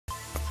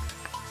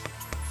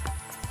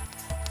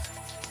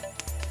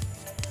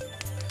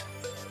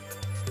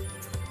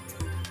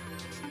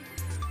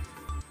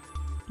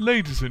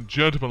Ladies and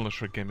gentlemen,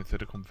 let's read Gaming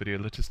Theticon video.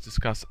 Let us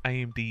discuss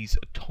AMD's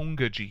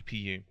Tonga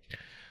GPU.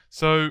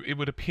 So it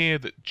would appear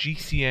that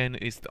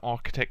GCN is the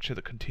architecture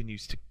that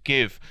continues to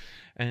give,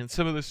 and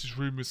some of this is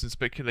rumours and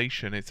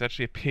speculation. It's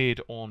actually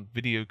appeared on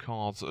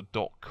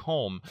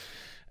videocards.com,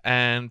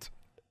 and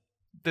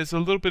there's a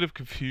little bit of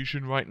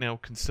confusion right now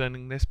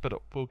concerning this, but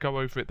we'll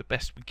go over it the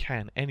best we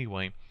can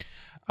anyway.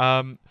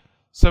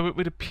 So it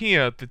would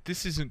appear that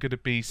this isn't going to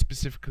be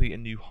specifically a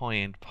new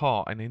high-end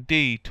part, and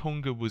indeed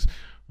Tonga was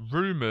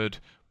rumoured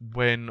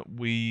when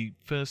we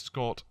first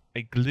got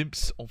a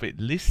glimpse of it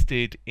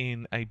listed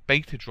in a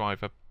beta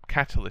driver,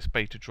 Catalyst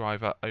beta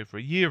driver, over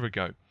a year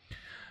ago.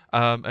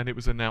 And it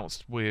was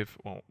announced with,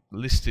 well,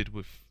 listed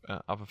with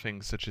other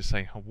things such as,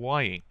 say,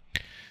 Hawaii.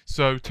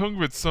 So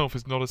Tonga itself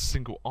is not a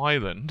single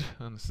island,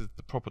 and this is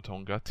the proper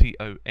Tonga,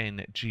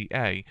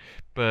 T-O-N-G-A,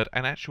 but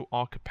an actual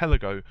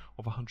archipelago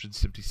of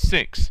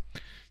 176.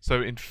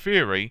 So in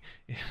theory,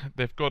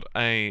 they've got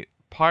a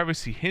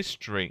piracy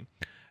history,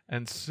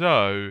 and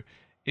so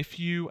if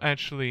you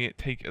actually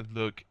take a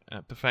look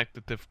at the fact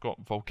that they've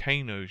got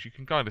volcanoes, you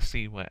can kind of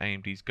see where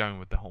AMD's going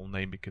with the whole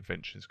naming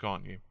conventions,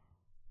 can't you?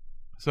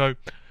 So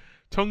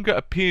Tonga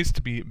appears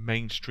to be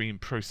mainstream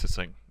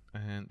processing,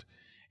 and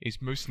is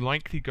most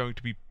likely going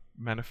to be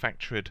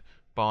manufactured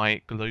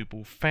by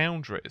global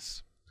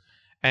foundries,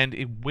 and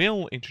it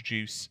will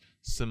introduce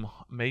some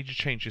major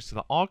changes to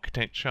the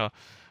architecture,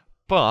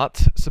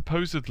 but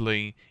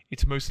supposedly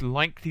it's most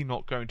likely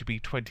not going to be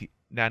 20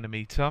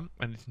 nanometer,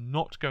 and it's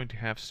not going to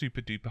have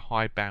super duper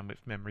high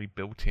bandwidth memory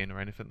built in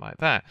or anything like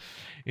that.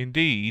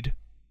 Indeed,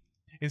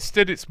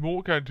 instead it's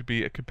more going to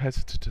be a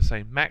competitor to,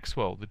 say,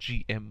 Maxwell, the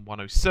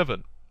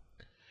GM107.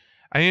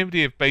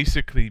 AMD have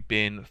basically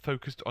been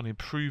focused on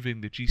improving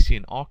the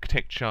GCN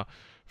architecture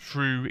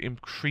through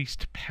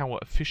increased power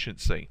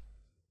efficiency.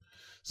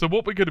 So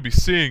what we're going to be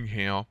seeing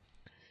here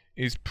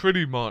is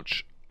pretty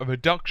much a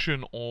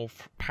reduction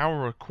of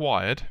power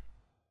required,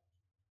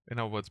 in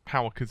other words,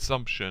 power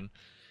consumption,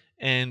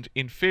 and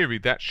in theory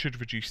that should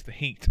reduce the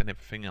heat and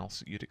everything else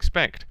that you'd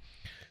expect.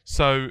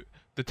 So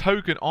the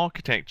Tongan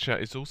architecture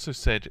is also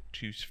said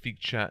to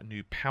feature a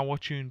new power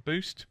tune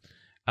boost,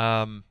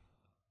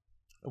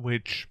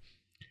 which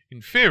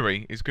in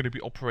theory is going to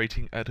be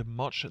operating at a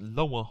much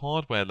lower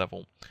hardware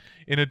level.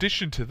 In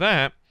addition to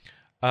that,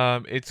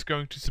 it's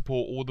going to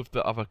support all of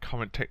the other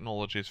current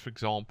technologies, for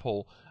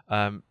example,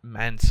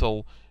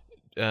 Mantle,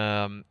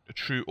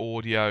 True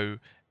Audio,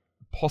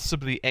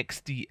 possibly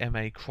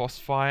XDMA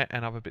Crossfire,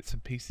 and other bits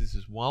and pieces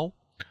as well.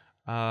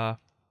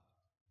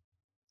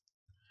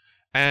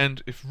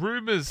 And if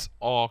rumours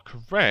are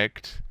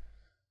correct,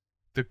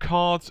 the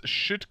cards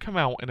should come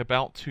out in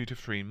about 2 to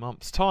 3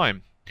 months'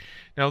 time.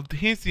 Now,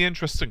 here's the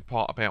interesting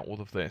part about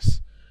all of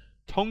this.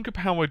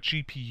 Tonga-powered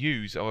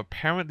GPUs are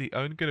apparently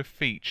only going to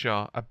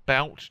feature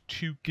about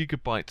 2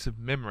 gigabytes of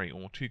memory,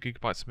 or 2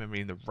 gigabytes of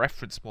memory in the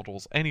reference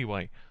models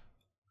anyway.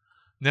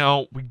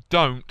 Now, we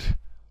don't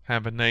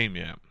have a name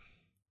yet,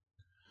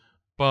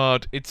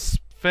 but it's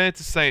fair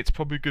to say it's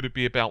probably going to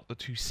be about the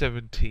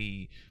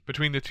 270,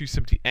 between the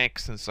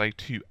 270X and, say,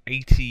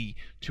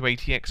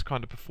 280X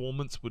kind of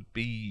performance would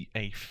be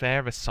a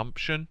fair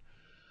assumption.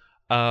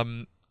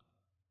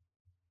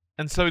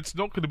 And so it's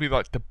not going to be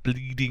like the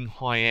bleeding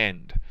high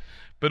end.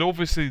 But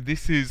obviously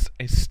this is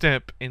a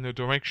step in the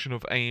direction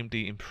of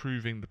AMD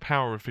improving the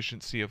power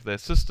efficiency of their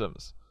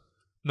systems.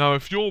 Now,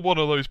 if you're one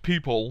of those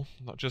people,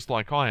 not just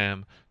like I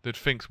am, that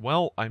thinks,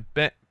 well, I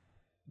bet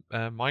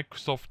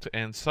Microsoft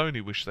and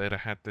Sony wish they'd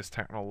have had this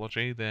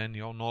technology, then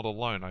you're not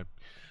alone. I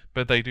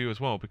bet they do as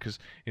well, because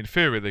in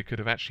theory they could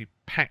have actually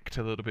packed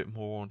a little bit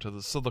more onto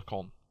the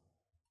silicon.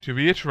 To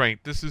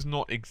reiterate, this is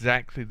not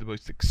exactly the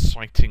most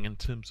exciting in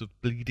terms of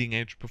bleeding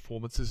edge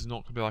performance. This is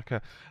not going to be like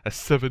a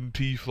 7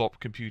 flop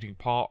computing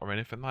part or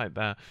anything like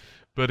that,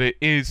 but it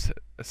is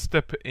a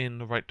step in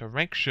the right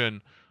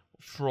direction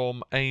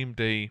from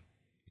AMD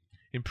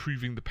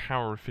improving the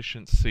power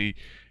efficiency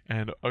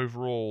and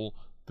overall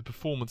the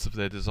performance of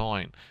their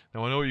design.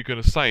 Now, I know what you're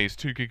going to say, is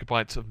 2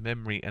 gigabytes of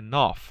memory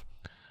enough?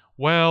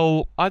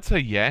 Well, I'd say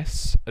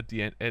yes. At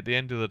the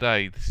end of the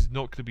day, this is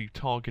not going to be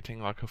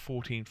targeting like a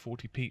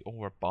 1440p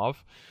or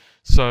above.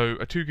 So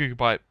a 2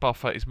 gigabyte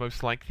buffer is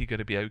most likely going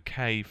to be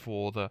okay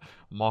for the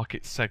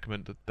market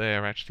segment that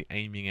they're actually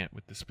aiming at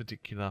with this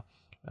particular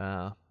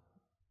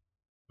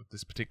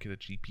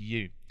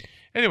GPU.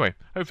 Anyway,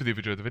 hopefully you've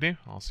enjoyed the video.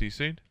 I'll see you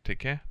soon. Take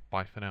care.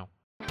 Bye for now.